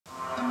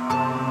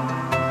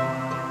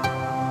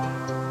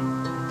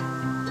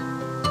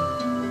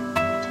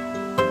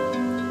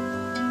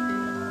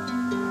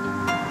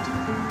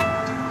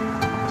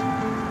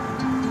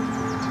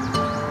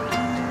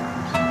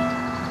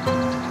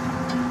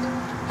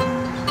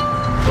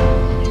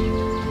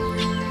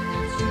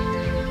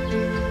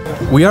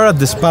We are at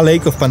the Spa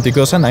Lake of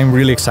Panticosa and I'm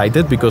really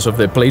excited because of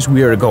the place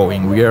we are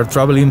going. We are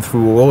traveling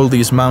through all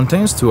these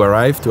mountains to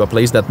arrive to a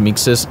place that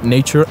mixes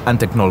nature and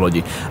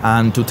technology.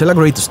 And to tell a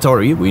great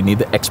story, we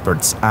need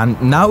experts. And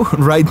now,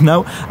 right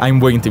now, I'm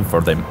waiting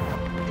for them.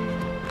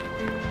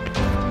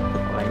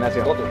 Hola,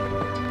 Ignacio.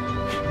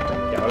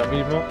 Y ahora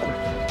mismo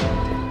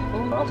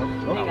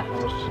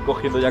vamos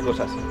cogiendo ya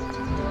cosas.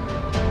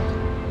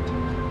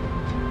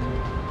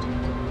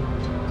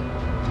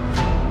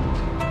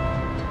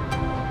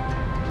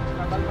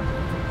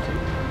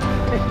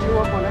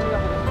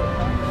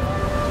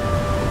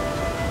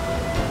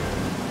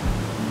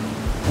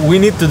 We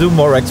need to do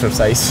more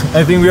exercise.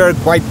 I think we are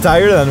quite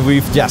tired and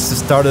we've just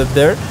started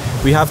there.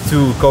 We have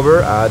to cover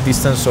a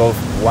distance of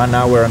 1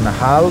 hour and a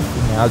half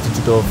in an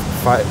altitude of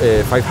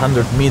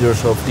 500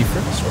 meters of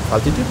difference of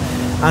altitude,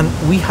 and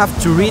we have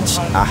to reach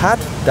a hut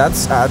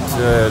that's at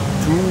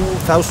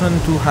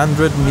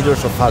 2,200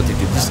 meters of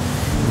altitude. It's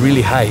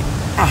really high.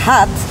 A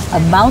hut, a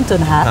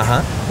mountain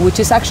hut, which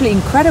is actually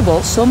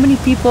incredible. So many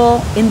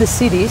people in the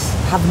cities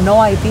have no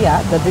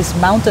idea that these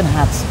mountain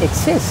huts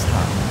exist.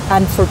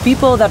 And for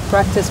people that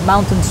practice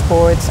mountain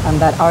sports and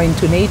that are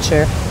into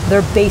nature,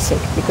 they're basic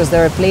because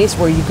they're a place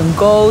where you can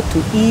go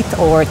to eat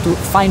or to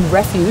find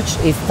refuge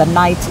if the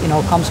night,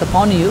 comes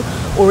upon you,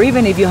 or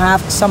even if you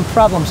have some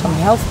problem, some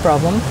health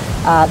problem,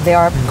 they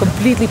are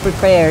completely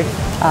prepared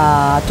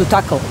to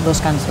tackle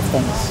those kinds of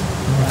things.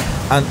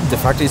 And the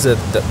fact is that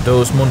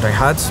those mountain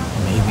huts,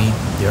 maybe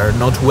they are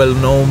not well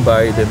known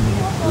by the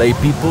lay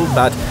people,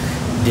 but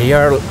they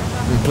are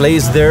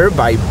placed there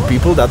by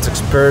people that's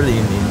expert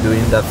in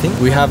doing that thing.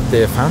 We have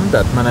the fund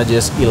that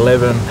manages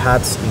 11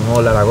 huts in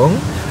all Aragón,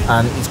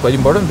 and it's quite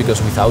important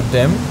because without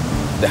them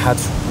the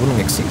huts wouldn't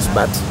exist.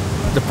 But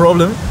the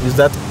problem is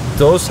that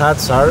those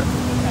huts are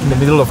in the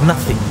middle of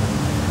nothing,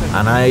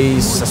 and I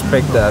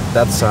suspect that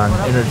that's an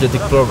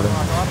energetic problem.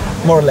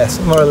 More or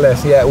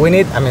less, yeah. We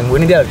need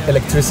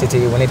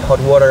electricity, we need hot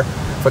water.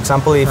 For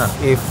example,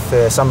 if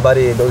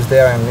somebody goes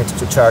there and needs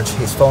to charge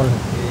his phone,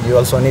 you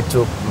also need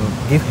to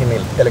give him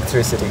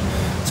electricity.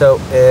 So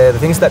the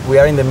thing is that we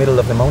are in the middle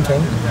of the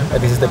mountain.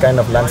 This is the kind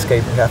of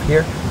landscape we have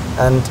here,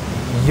 and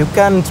you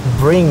can't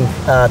bring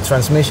a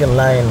transmission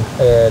line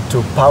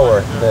to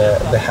power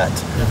the hut.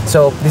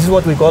 So this is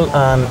what we call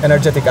an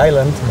energetic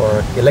island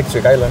or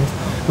electric island,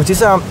 which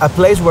is a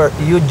place where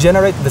you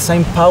generate the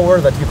same power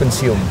that you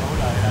consume.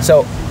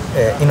 So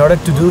in order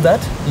to do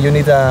that, you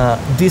need a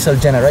diesel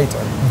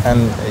generator,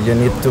 and you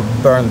need to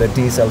burn the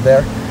diesel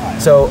there.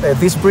 So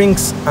this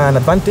brings an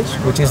advantage,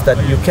 which is that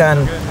you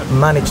can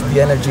manage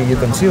the energy you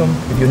consume.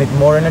 If you need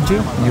more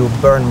energy, you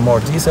burn more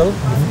diesel.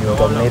 If you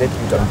don't need it,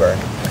 you don't burn.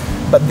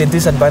 But the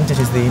disadvantage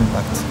is the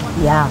impact.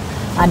 Yeah,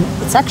 and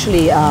it's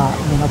actually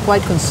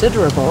quite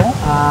considerable.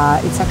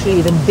 It's actually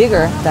even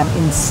bigger than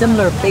in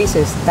similar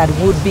places that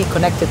would be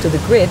connected to the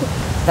grid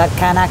that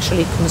can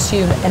actually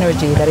consume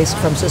energy that is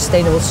from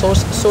sustainable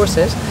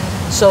sources.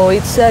 So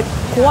it's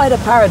quite a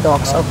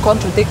paradox or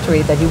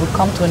contradictory that you would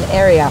come to an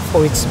area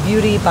for its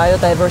beauty,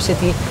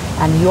 biodiversity,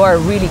 and you are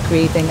really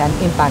creating an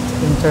impact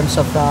in terms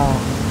of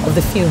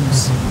the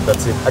fumes.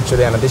 That's it.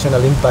 Actually, an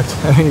additional impact.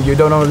 I mean, you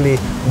don't only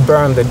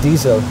burn the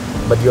diesel,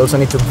 but you also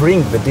need to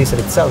bring the diesel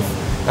itself,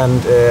 and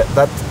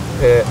that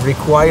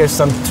requires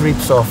some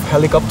trips of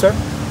helicopter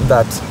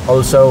that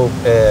also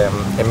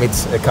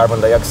emits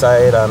carbon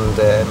dioxide, and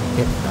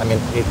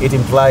it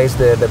implies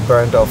the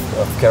burn of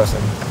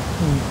kerosene.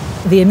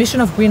 The emission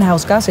of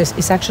greenhouse gases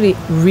is actually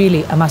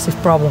really a massive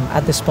problem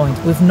at this point.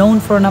 We've known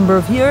for a number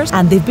of years,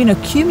 and they've been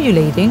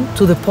accumulating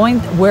to the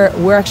point where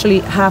we actually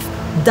have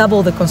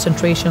double the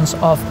concentrations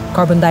of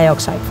carbon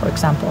dioxide, for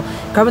example.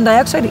 Carbon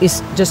dioxide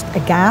is just a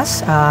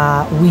gas.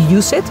 We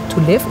use it to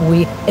live.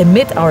 We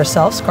emit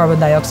ourselves carbon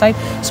dioxide.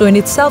 So in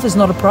itself is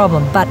not a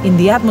problem. But in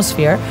the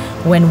atmosphere,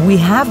 when we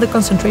have the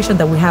concentration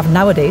that we have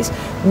nowadays,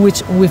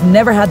 which we've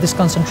never had this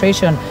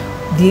concentration,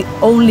 the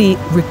only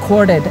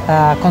recorded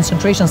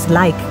concentrations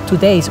like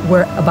today's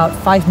were about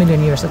 5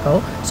 million years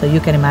ago, so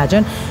you can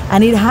imagine.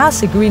 And it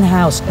has a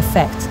greenhouse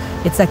effect.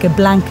 It's like a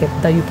blanket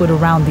that you put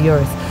around the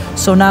Earth.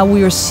 So now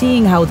we are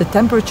seeing how the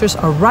temperatures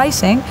are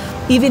rising,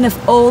 even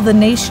if all the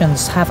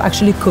nations have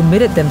actually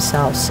committed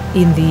themselves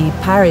in the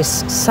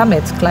Paris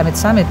Summit, Climate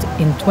Summit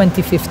in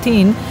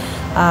 2015.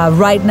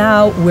 Right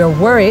now we're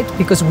worried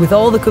because with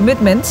all the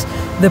commitments,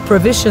 the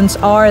provisions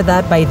are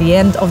that by the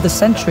end of the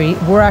century,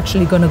 we're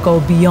actually going to go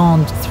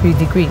beyond 3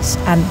 degrees.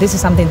 And this is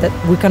something that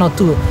we cannot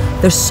do.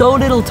 There's so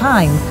little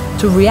time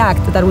to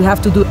react that we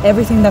have to do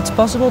everything that's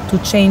possible to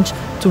change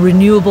to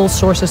renewable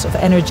sources of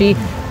energy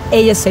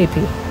ASAP.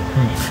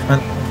 And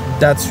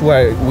that's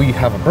why we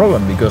have a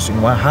problem, because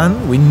in one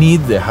hand we need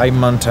the high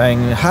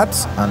mountain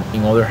huts, and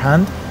in other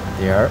hand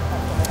they are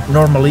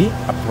normally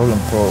a problem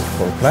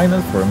for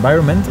climate, for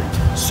environment.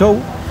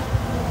 So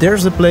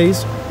there's a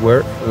place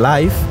where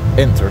life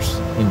enters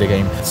in the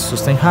game.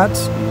 Sustain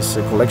Huts is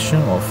a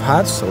collection of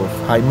huts of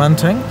high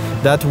mountain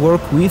that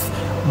work with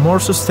more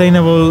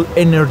sustainable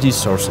energy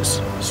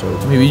sources. So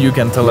maybe you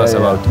can tell us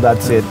about.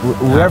 That's it.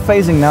 We are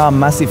facing now a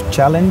massive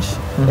challenge,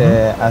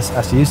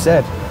 as you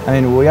said. I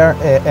mean, we are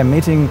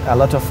emitting a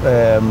lot of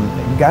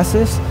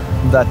gases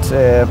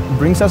that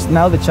brings us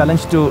now the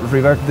challenge to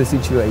revert the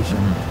situation.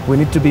 We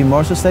need to be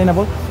more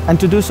sustainable, and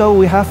to do so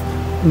we have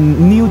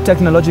new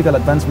technological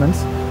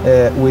advancements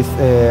with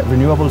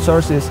renewable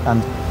sources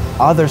and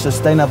other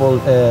sustainable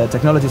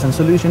technologies and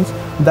solutions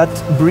that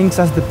brings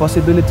us the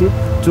possibility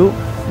to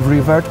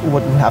revert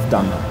what we have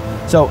done.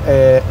 So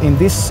in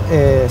this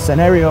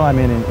scenario, I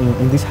mean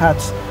in these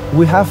hats,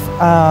 we have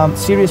a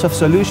series of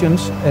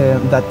solutions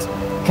that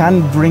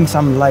can bring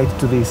some light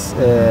to this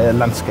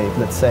landscape,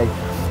 let's say.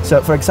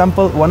 So for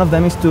example, one of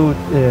them is to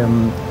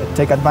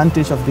take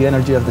advantage of the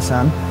energy of the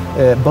sun,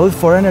 both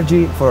for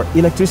energy, for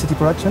electricity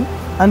production,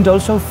 and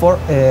also for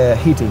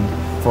heating,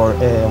 for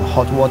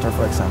hot water,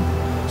 for example.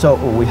 So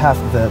we have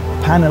the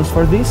panels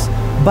for this,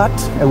 but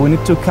we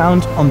need to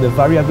count on the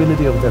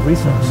variability of the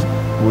resource.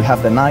 We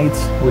have the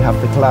nights, we have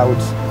the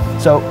clouds,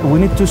 so we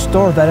need to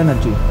store that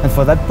energy. And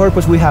for that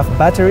purpose we have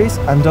batteries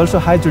and also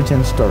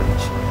hydrogen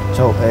storage.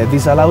 So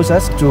this allows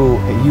us to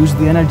use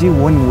the energy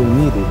when we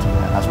need it,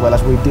 as well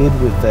as we did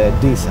with the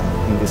diesel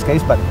in this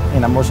case, but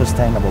in a more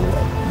sustainable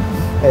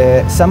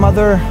way. Some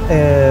other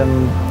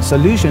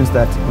solutions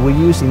that we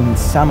use in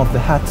some of the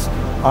huts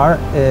are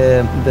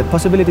the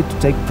possibility to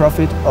take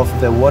profit of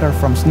the water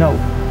from snow,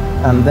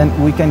 and then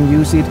we can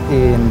use it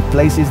in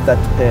places that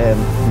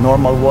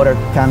normal water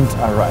can't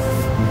arrive.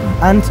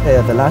 And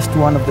the last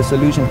one of the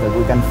solutions that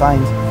we can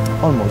find,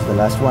 almost the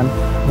last one,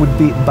 would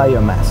be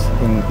biomass,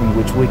 in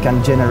which we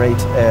can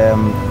generate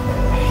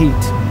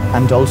heat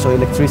and also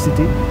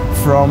electricity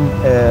from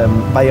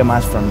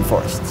biomass from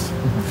forests.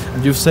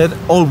 You've said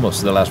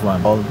almost the last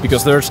one,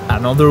 because there's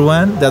another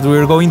one that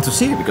we're going to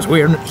see, because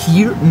we are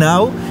here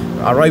now,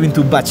 arriving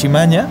to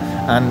Bachimaña,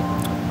 and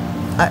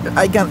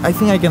I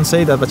think I can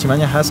say that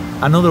Bachimaña has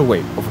another way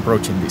of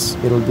approaching this.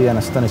 It will be an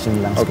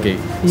astonishing landscape. Okay,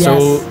 yes.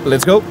 So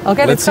let's go.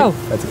 Okay, let's go.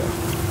 Let's go.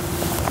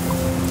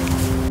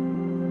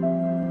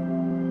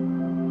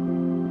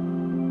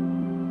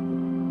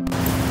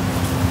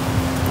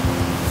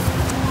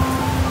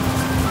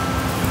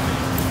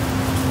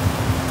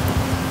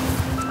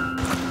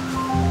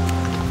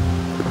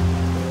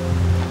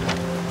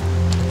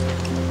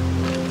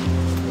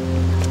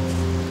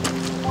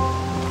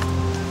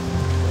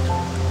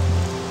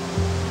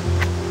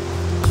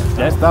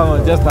 Ya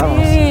estamos, ya estamos.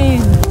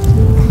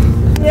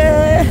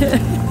 Yeah.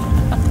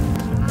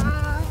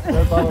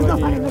 Ya estamos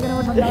aquí.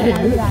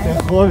 Te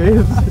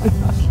jodes.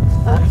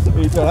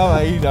 He dicho,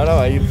 ahora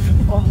va a ir.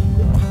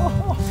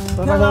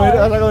 Vas a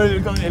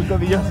comer el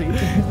codillo así.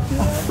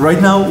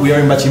 Right now we are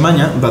in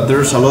Bachimaña, but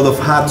there's a lot of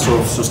huts,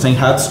 of sustained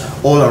huts,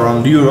 all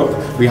around Europe.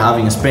 We have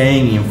in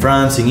Spain, in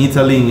France, in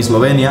Italy, in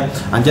Slovenia,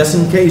 and just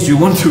in case you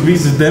want to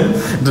visit them,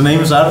 the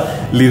names are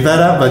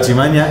Lizara,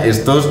 Bachimaña,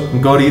 Estos,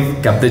 Goriz,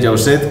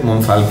 Capdellauset,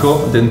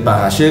 Monfalcó, Den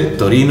Pagaché,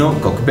 Torino,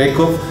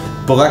 Kokbekov,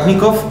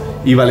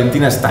 Pogaknikov y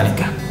Valentina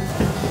Stanica.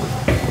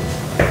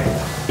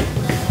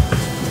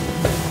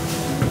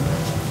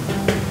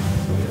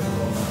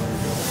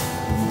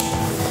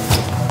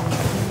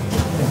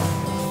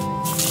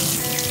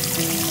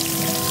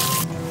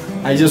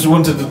 I just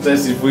wanted to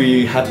test if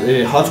we had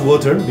hot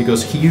water,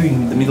 because here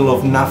in the middle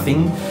of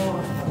nothing,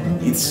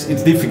 it's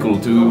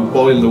difficult to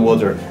boil the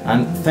water.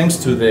 And thanks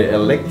to the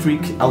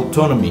electric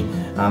autonomy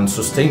and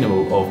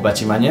sustainable of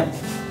Bachimaña,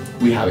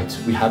 we have it.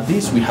 We have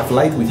this, we have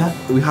light, we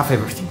have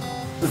everything.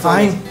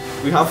 Fine,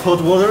 we have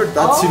hot water,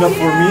 that's enough for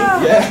me.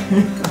 Yeah.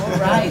 All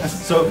right.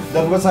 So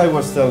that's what I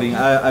was telling.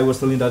 I was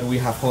telling that we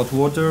have hot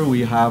water,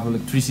 we have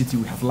electricity,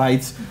 we have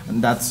lights,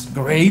 and that's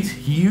great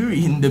here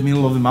in the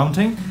middle of the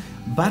mountain.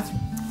 But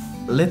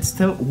let's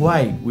tell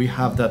why we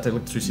have that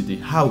electricity.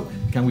 How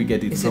can we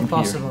get it Is from it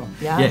possible?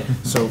 here? Yeah.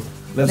 So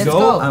let's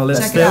go and let's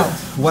check it tell out.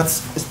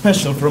 what's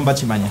special from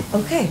Bachimaña.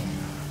 Okay.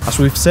 As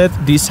we've said,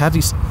 this hut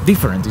is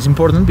different. It's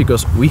important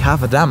because we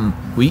have a dam.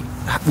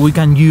 We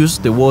can use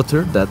the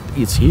water that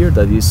is here,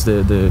 that is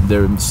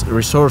the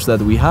resource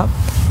that we have,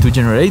 to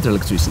generate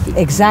electricity.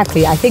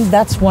 Exactly. I think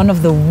that's one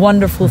of the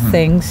wonderful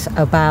things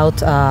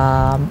about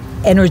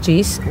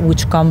energies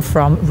which come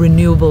from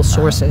renewable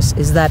sources,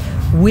 is that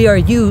we are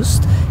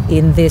used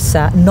in this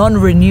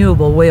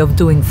non-renewable way of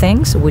doing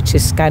things, which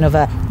is kind of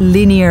a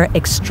linear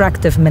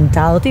extractive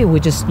mentality. We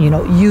just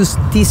use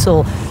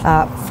diesel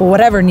for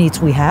whatever needs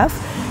we have.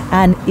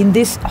 And in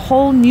this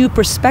whole new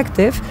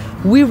perspective,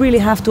 we really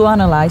have to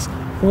analyze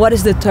what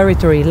is the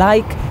territory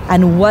like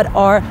and what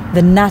are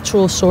the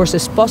natural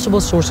sources,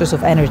 possible sources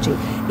of energy.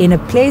 In a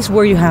place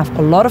where you have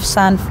a lot of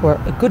sun for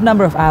a good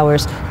number of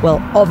hours, well,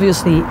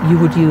 obviously you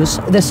would use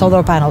the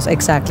solar panels,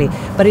 exactly.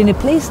 But in a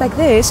place like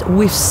this,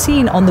 we've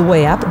seen on the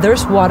way up,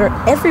 there's water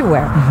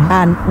everywhere.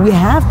 And we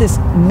have these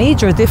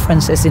major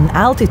differences in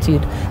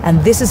altitude,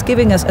 and this is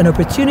giving us an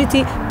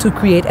opportunity to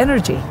create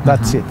energy.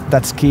 That's it,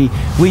 that's key.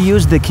 We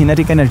use the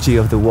kinetic energy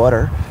of the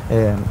water.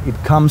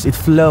 It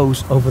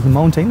flows over the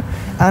mountain,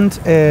 and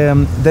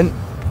then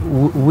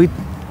we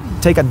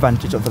take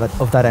advantage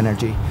of that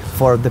energy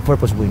for the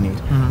purpose we need.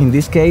 In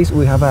this case,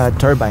 we have a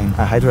turbine,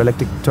 a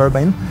hydroelectric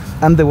turbine,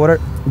 and the water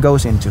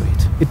goes into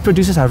it. It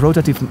produces a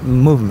rotative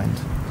movement,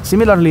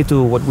 similarly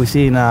to what we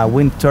see in a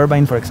wind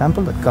turbine, for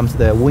example, that comes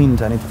the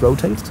wind and it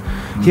rotates.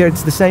 Here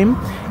it's the same,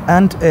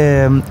 and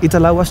it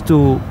allows us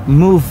to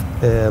move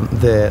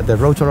the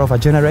rotor of a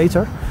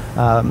generator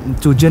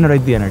to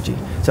generate the energy.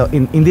 So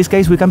in this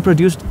case, we can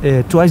produce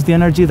twice the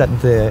energy that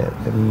the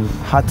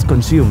hut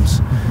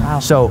consumes. Wow.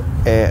 So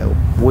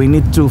we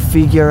need to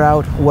figure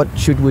out what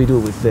should we do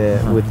with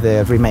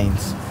the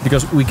remains.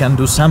 Because we can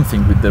do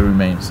something with the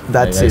remains.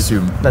 That's I it.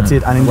 assume. That's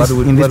it. And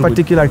in this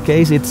particular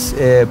case, it's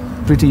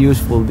pretty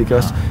useful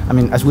because, I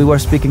mean, as we were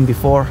speaking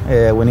before,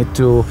 we need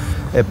to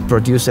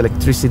produce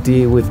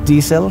electricity with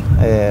diesel.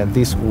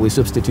 This we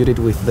substituted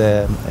with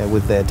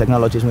the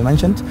technologies we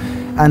mentioned,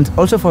 and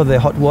also for the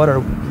hot water,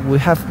 we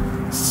have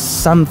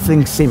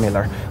something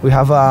similar. We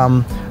have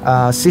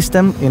a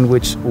system in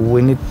which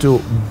we need to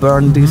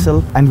burn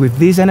diesel, and with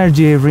this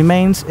energy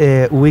remains,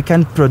 we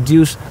can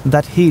produce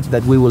that heat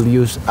that we will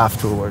use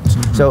afterwards.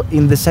 So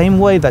in the same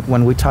way that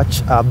when we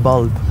touch a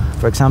bulb,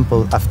 for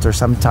example, after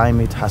some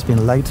time it has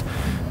been light,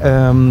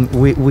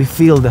 we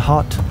feel the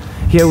hot.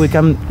 Here we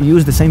can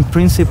use the same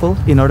principle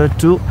in order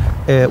to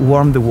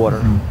warm the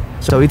water.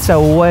 So it's a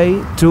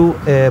way to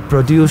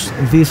produce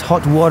this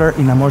hot water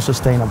in a more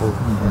sustainable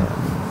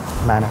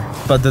manner.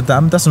 But the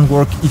dam doesn't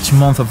work each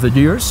month of the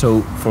year,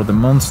 so for the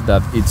months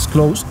that it's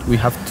closed, we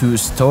have to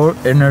store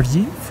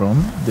energy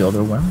from the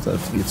other ones that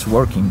it's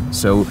working.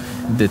 So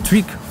the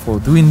trick for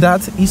doing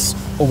that is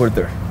over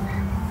there.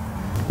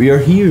 We are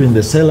here in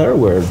the cellar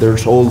where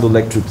there's all the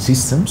electric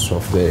systems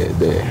of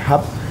the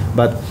hub,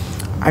 but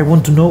I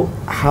want to know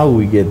how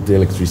we get the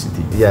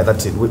electricity. Yeah,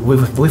 that's it.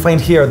 We find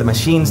here the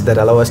machines that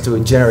allow us to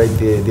generate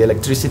the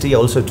electricity,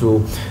 also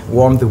to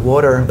warm the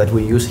water that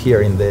we use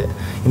here in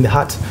the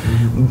hut.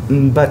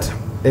 But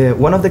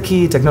one of the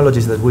key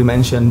technologies that we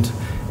mentioned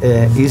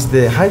is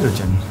the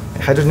hydrogen.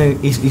 Hydrogen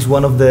is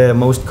one of the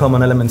most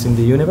common elements in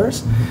the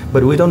universe,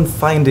 but we don't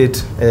find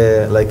it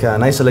like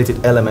an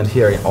isolated element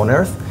here on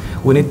Earth.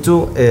 We need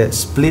to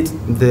split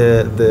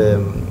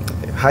the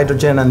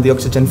hydrogen and the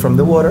oxygen from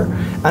the water,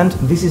 and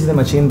this is the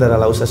machine that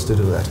allows us to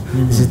do that.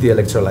 This is the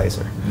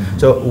electrolyzer.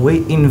 So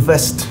we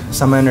invest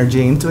some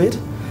energy into it,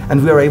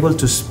 and we are able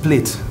to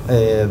split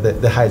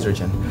the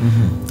hydrogen.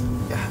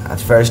 At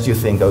first you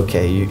think,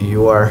 okay,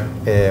 you are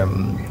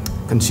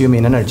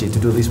consuming energy to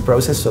do this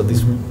process, so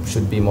this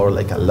should be more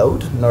like a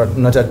load,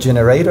 not a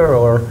generator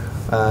or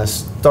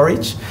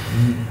storage.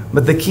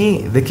 But the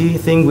key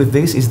thing with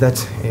this is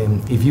that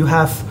if you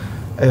have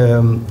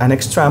an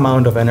extra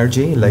amount of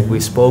energy, like we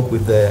spoke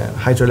with the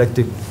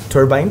hydroelectric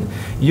turbine,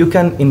 you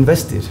can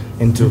invest it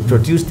into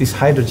produce this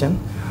hydrogen,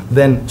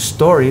 then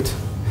store it,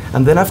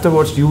 and then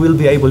afterwards you will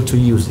be able to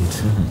use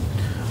it.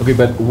 Okay,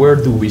 but where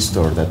do we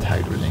store that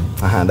hydrogen?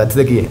 That's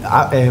the key.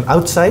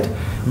 Outside,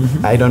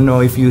 I don't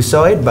know if you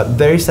saw it, but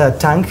there is a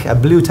tank, a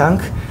blue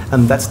tank,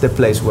 and that's the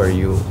place where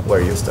you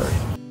store it.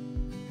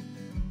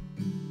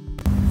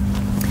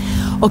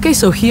 Okay,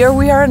 so here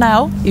we are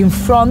now in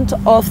front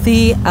of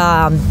the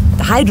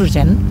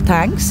hydrogen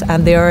tanks,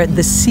 and they are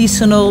the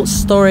seasonal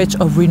storage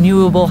of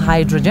renewable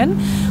hydrogen,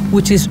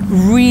 which is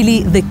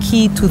really the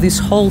key to this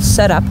whole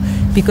setup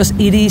because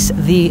it is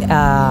the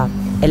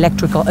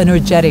electrical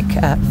energetic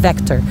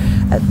vector.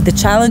 The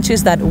challenge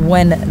is that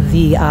when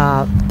the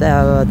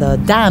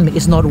dam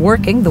is not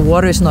working, the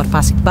water is not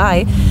passing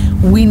by,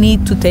 we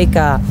need to take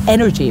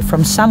energy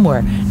from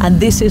somewhere, and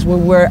this is where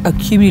we're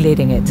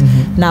accumulating it.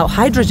 Now,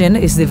 hydrogen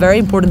is the very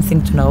important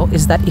thing to know,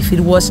 is that if it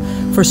was,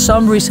 for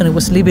some reason, it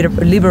was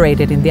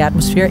liberated in the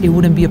atmosphere, it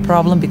wouldn't be a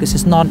problem because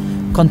it's not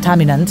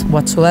contaminant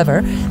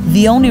whatsoever.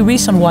 The only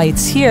reason why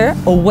it's here,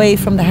 away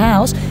from the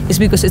house, is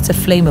because it's a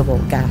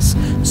flammable gas.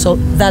 So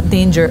that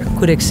danger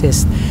could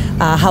exist.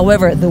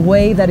 However, the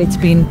way that it's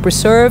been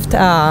preserved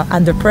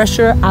under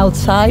pressure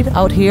outside,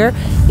 out here,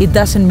 it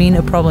doesn't mean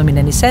a problem in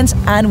any sense.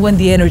 And when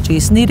the energy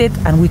is needed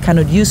and we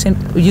cannot use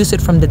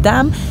it from the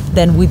dam,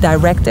 then we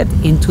direct it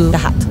into the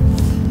hut.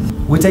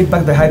 We take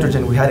back the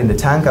hydrogen we had in the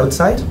tank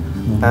outside,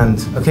 and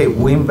okay,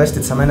 we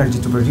invested some energy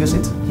to produce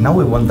it. Now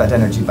we want that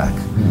energy back.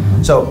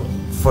 So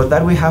for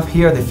that we have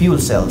here the fuel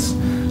cells.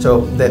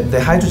 So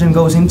the hydrogen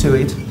goes into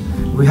it.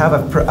 We have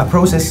a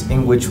process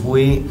in which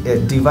we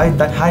divide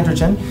that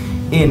hydrogen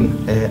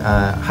in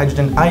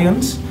hydrogen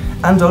ions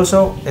and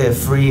also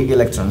free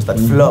electrons that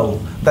flow.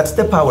 That's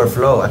the power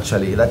flow,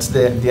 actually. That's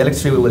the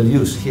electricity we will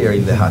use here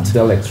in the hut. The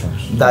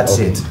electrons. That's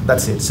it.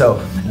 That's it.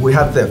 So we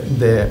have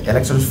the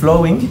electrons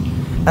flowing,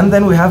 and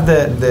then we have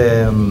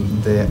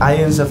the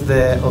ions of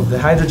the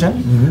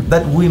hydrogen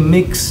that we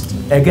mixed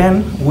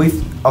again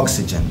with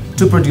oxygen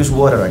to produce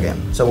water again.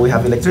 So we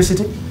have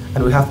electricity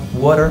and we have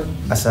water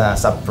as a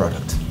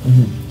sub-product.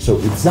 So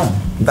it's done.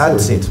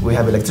 That's it. We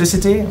have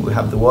electricity, we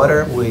have the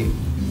water, we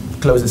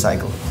close the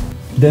cycle.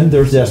 Then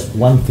there's just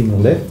one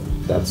thing left.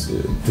 That's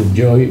the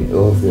joy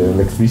of the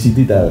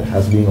electricity that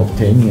has been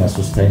obtained in a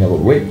sustainable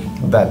way.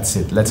 That's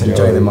it. Let's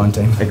enjoy the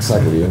mountain.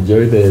 Exactly.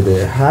 Enjoy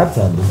the hut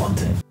and the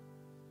mountain.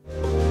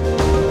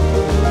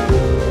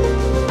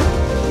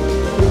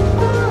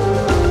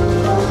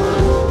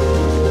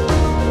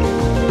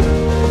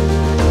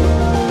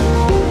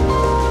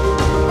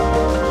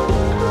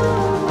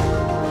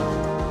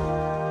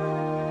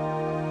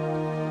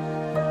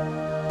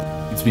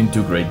 it's been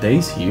 2 great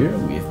days here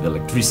with the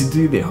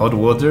electricity, the hot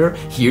water,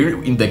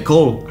 here in the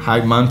cold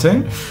high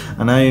mountain,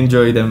 and I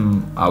enjoy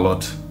them a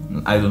lot.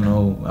 I don't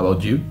know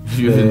about you.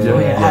 You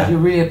enjoy? You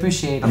really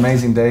appreciate it.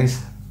 Amazing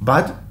days.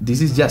 But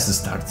this is just the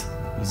start.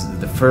 It's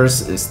the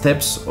first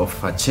steps of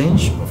a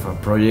change, of a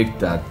project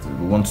that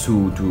wants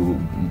to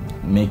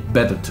make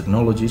better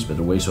technologies,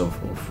 better ways of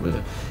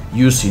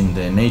using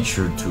the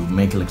nature to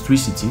make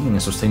electricity in a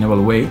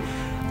sustainable way.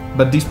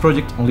 But this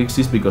project only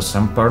exists because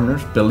some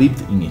partners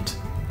believed in it.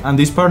 And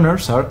these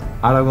partners are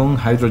Aragón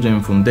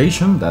Hydrogen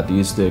Foundation, that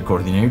is the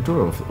coordinator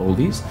of all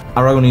this,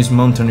 Aragonese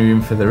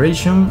Mountaineering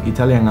Federation,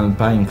 Italian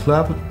Alpine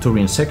Club,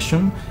 Touring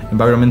Section,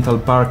 Environmental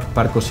Park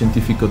Parco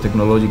Científico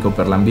Tecnológico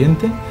per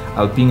l'Ambiente,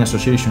 Alpine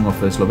Association of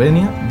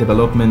Slovenia,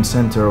 Development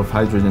Center of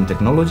Hydrogen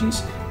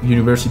Technologies,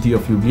 University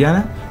of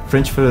Ljubljana,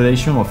 French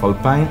Federation of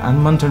Alpine and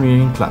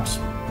Mountaineering Clubs.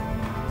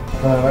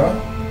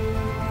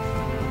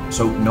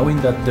 So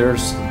knowing that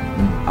there's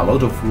a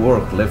lot of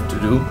work left to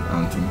do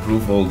and to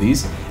improve all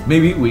this,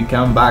 maybe we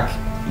come back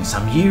in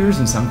some years,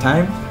 in some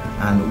time,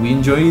 and we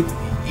enjoy it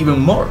even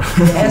more.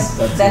 Yes,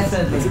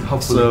 definitely.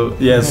 So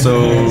yeah,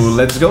 so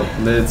let's go.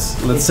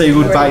 Let's say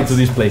goodbye to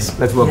this place.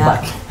 Let's walk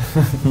back.